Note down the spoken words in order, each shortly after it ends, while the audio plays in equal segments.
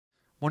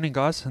Morning,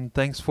 guys, and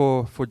thanks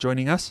for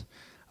joining us.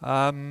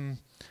 I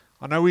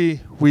know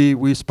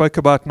we spoke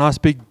about nice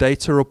big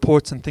data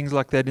reports and things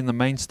like that in the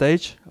main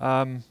stage.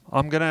 I'm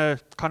going to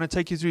kind of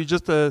take you through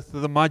just the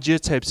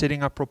MyGeotab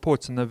setting up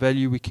reports and the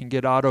value we can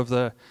get out of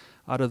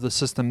the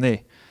system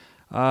there.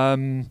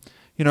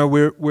 You know,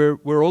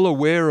 we're all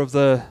aware of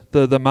the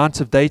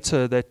amount of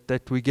data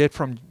that we get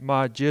from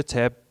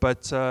MyGeotab,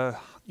 but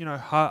you know,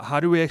 how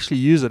do we actually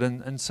use it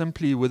and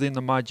simply within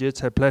the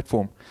MyGeotab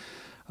platform.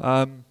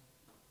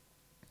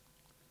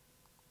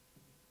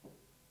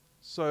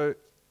 So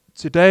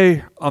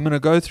today I'm going to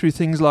go through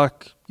things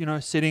like, you know,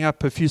 setting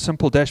up a few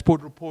simple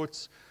dashboard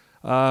reports,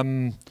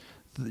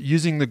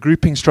 using the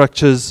grouping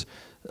structures,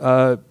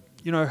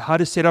 you know, how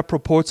to set up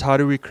reports, how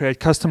do we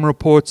create custom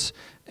reports,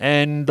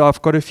 and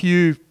I've got a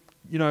few,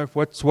 you know,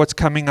 what's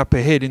coming up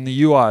ahead in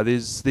the UI.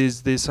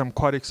 There's some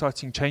quite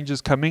exciting changes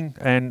coming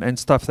and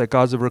stuff that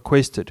guys have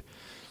requested.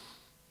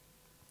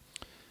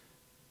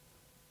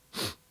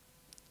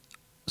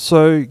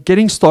 So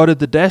getting started,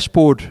 the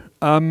dashboard,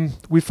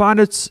 we find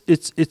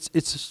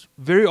it's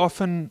very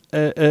often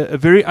a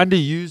very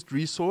underused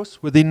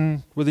resource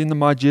within the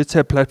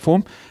MyGeotab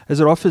platform, as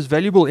it offers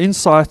valuable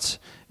insights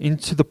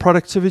into the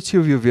productivity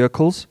of your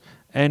vehicles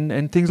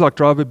and things like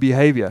driver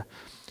behavior.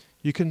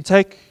 You can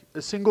take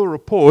a single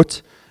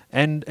report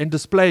and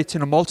display it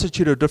in a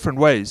multitude of different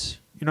ways.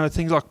 You know,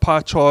 things like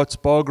pie charts,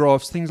 bar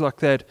graphs, things like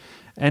that,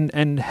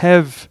 and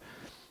have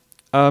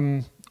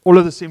all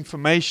of this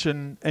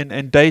information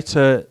and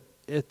data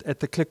at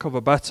the click of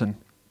a button.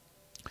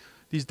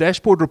 These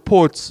dashboard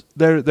reports,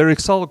 they're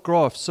Excel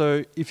graphs,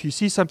 so if you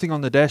see something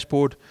on the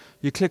dashboard,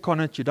 you click on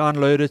it, you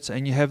download it,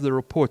 and you have the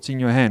reports in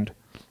your hand.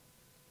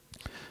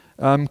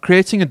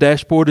 Creating a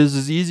dashboard is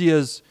as easy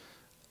as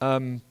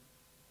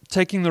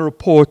taking the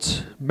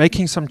report,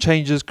 making some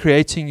changes,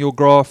 creating your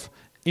graph,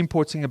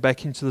 importing it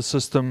back into the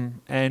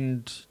system,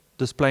 and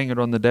displaying it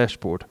on the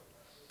dashboard.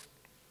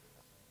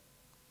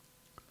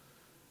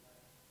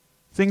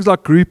 Things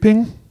like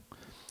grouping.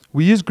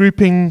 We use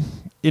grouping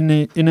in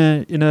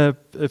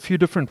a few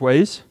different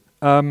ways.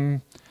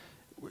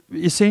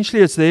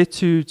 Essentially, it's there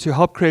to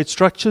help create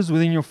structures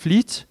within your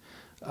fleet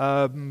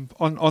on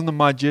the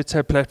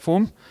MyGeotab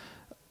platform.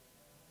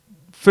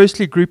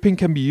 Firstly, grouping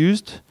can be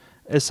used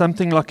as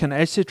something like an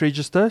asset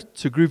register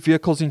to group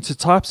vehicles into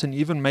types and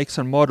even makes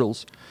and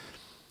models.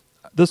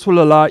 This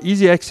will allow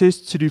easy access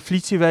to do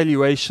fleet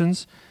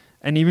evaluations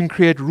and even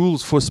create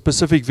rules for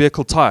specific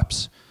vehicle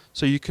types.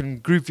 So you can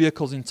group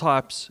vehicles in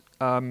types,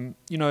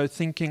 you know,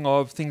 thinking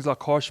of things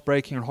like harsh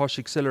braking and harsh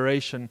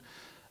acceleration.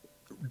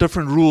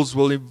 Different rules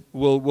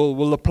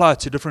will apply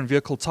to different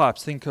vehicle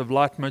types. Think of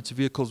light motor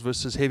vehicles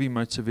versus heavy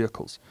motor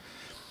vehicles.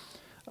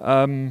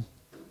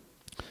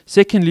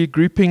 Secondly,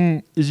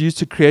 grouping is used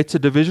to create a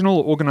divisional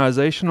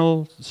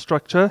organizational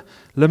structure,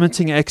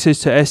 limiting access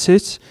to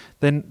assets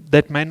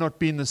that may not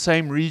be in the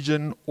same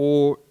region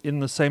or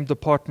in the same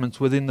departments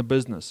within the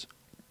business.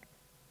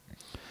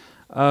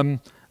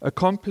 A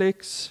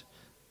complex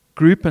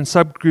group and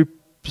subgroup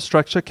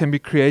structure can be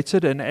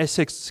created, and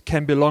assets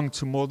can belong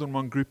to more than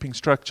one grouping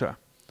structure.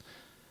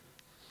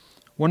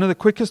 One of the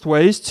quickest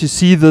ways to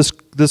see this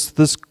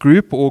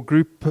group or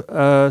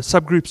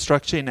subgroup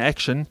structure in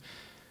action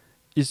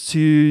is to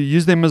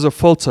use them as a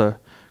filter.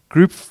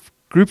 Group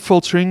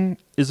filtering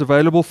is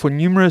available for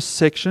numerous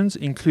sections,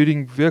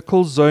 including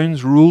vehicles,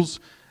 zones, rules,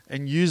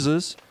 and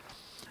users.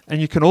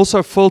 And you can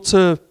also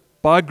filter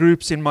by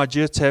groups in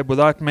MyGeotab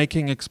without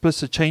making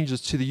explicit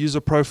changes to the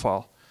user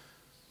profile.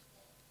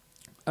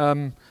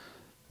 There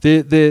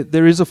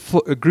is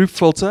a group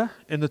filter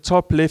in the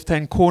top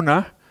left-hand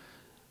corner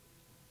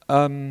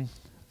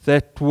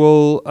that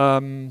will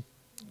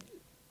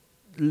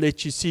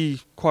let you see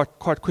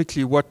quite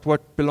quickly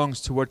what belongs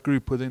to what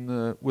group within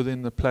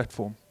the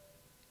platform.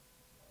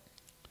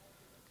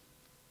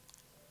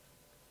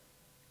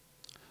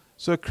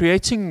 So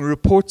creating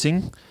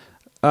reporting,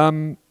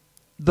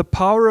 the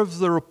power of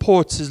the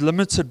reports is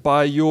limited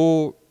by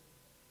your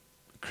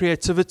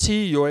creativity,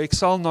 your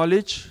Excel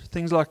knowledge,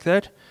 things like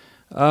that.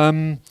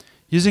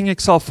 Using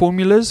Excel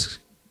formulas,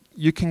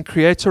 you can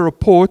create a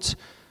report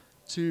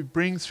to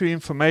bring through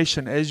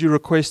information as you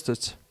request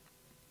it.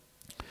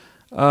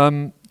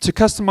 To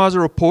customize a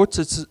report,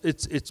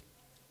 it's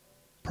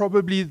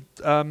probably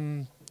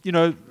you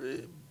know,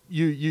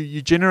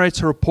 you generate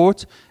a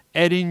report,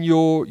 add in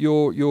your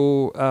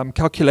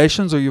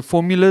calculations or your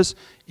formulas,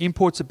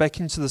 import it back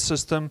into the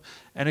system,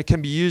 and it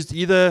can be used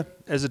either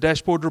as a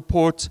dashboard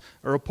report,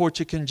 a report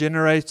you can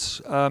generate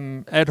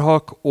ad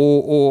hoc,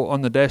 or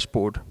on the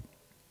dashboard.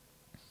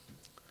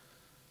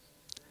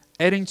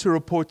 Adding to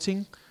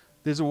reporting,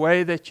 there's a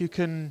way that you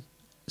can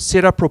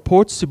set up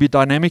reports to be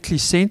dynamically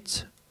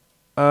sent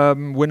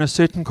when a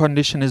certain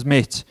condition is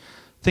met.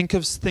 Think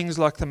of things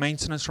like the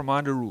maintenance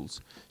reminder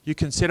rules. You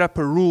can set up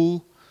a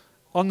rule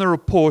on the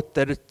report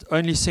that it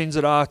only sends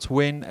it out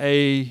when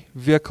a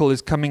vehicle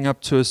is coming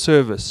up to a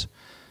service.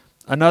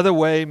 Another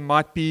way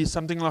might be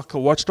something like a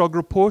watchdog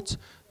report,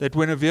 that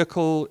when a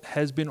vehicle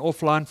has been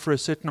offline for a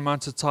certain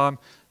amount of time,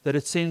 that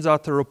it sends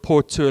out the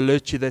report to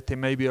alert you that there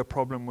may be a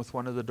problem with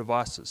one of the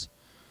devices.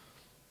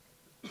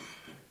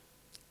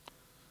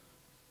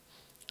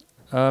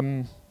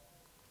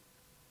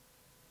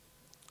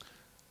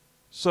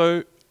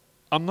 So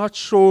I'm not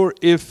sure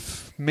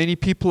if many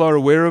people are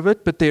aware of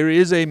it, but there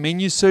is a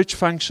menu search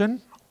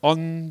function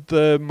on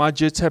the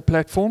MyGeotab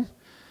platform.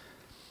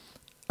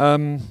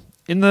 In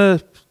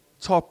the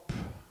top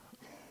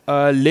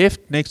left,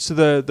 next to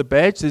the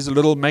badge, there's a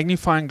little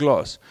magnifying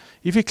glass.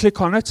 If you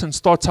click on it and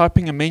start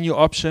typing a menu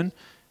option,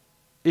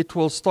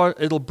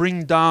 it'll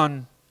bring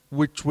down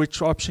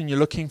which option you're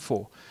looking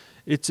for.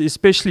 It's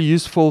especially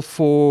useful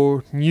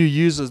for new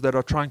users that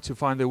are trying to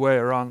find their way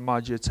around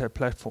MyGeotab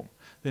platform.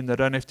 Then they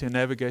don't have to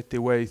navigate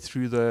their way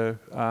through the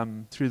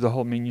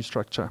whole menu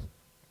structure.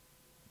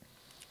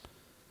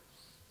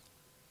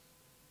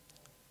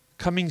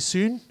 Coming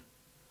soon,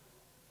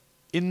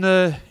 in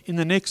the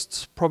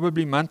next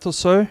probably month or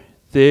so,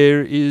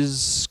 there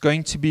is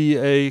going to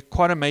be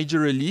quite a major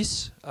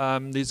release.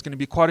 There's going to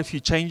be quite a few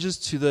changes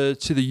to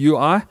the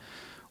UI.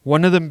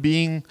 One of them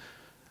being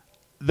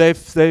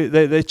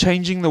they're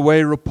changing the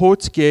way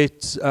reports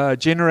get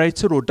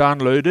generated or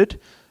downloaded.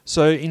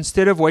 So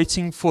instead of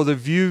waiting for the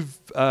view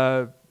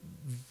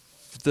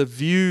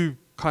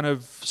kind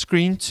of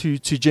screen to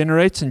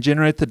generate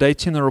the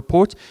data in the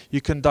report,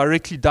 you can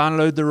directly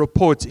download the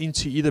report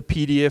into either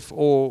PDF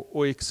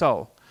or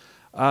Excel.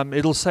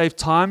 It'll save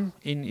time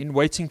in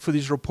waiting for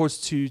these reports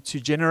to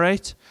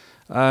generate,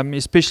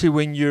 especially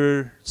when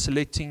you're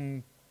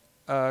selecting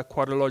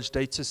quite a large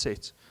data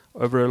set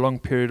over a long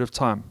period of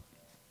time.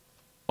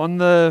 On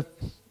the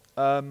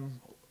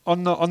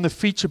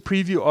feature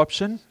preview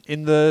option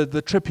in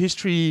the trip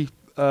history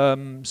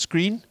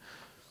screen,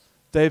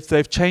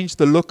 they've changed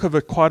the look of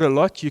it quite a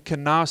lot. You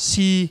can now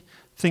see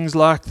things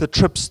like the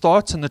trip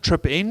start and the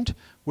trip end,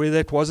 where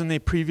that wasn't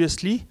there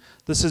previously.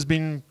 This has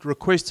been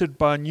requested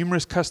by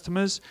numerous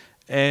customers,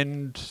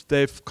 and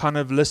they've kind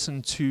of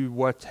listened to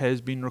what has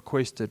been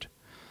requested.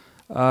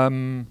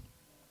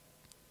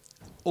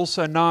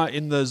 Also now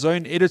in the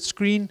zone edit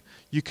screen,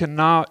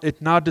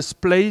 it now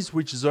displays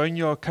which zone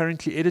you are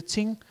currently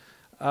editing,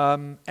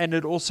 and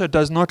it also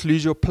does not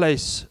lose your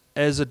place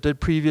as it did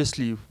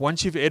previously.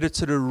 Once you've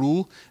edited a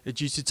rule,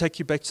 it used to take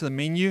you back to the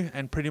menu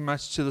and pretty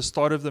much to the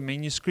start of the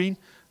menu screen.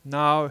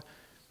 Now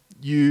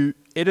you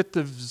edit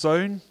the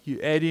zone, you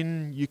add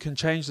in, you can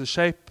change the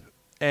shape,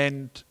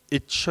 and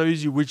it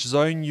shows you which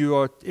zone you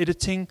are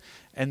editing,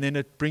 and then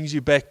it brings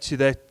you back to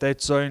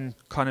that zone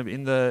kind of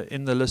in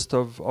the list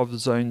of the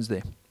zones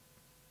there.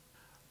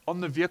 On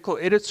the vehicle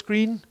edit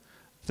screen,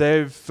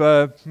 they've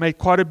made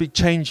quite a big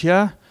change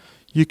here.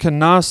 You can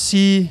now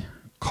see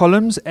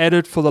columns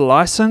added for the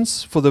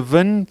license, for the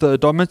VIN, the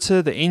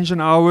odometer, the engine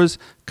hours,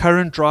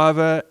 current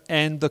driver,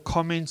 and the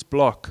comments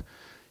block.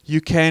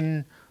 You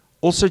can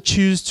also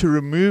choose to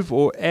remove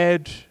or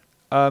add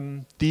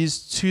these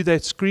to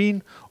that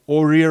screen,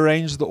 or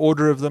rearrange the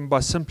order of them by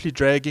simply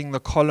dragging the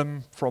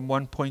column from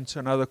one point to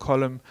another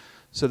column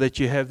so that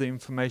you have the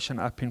information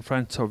up in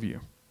front of you.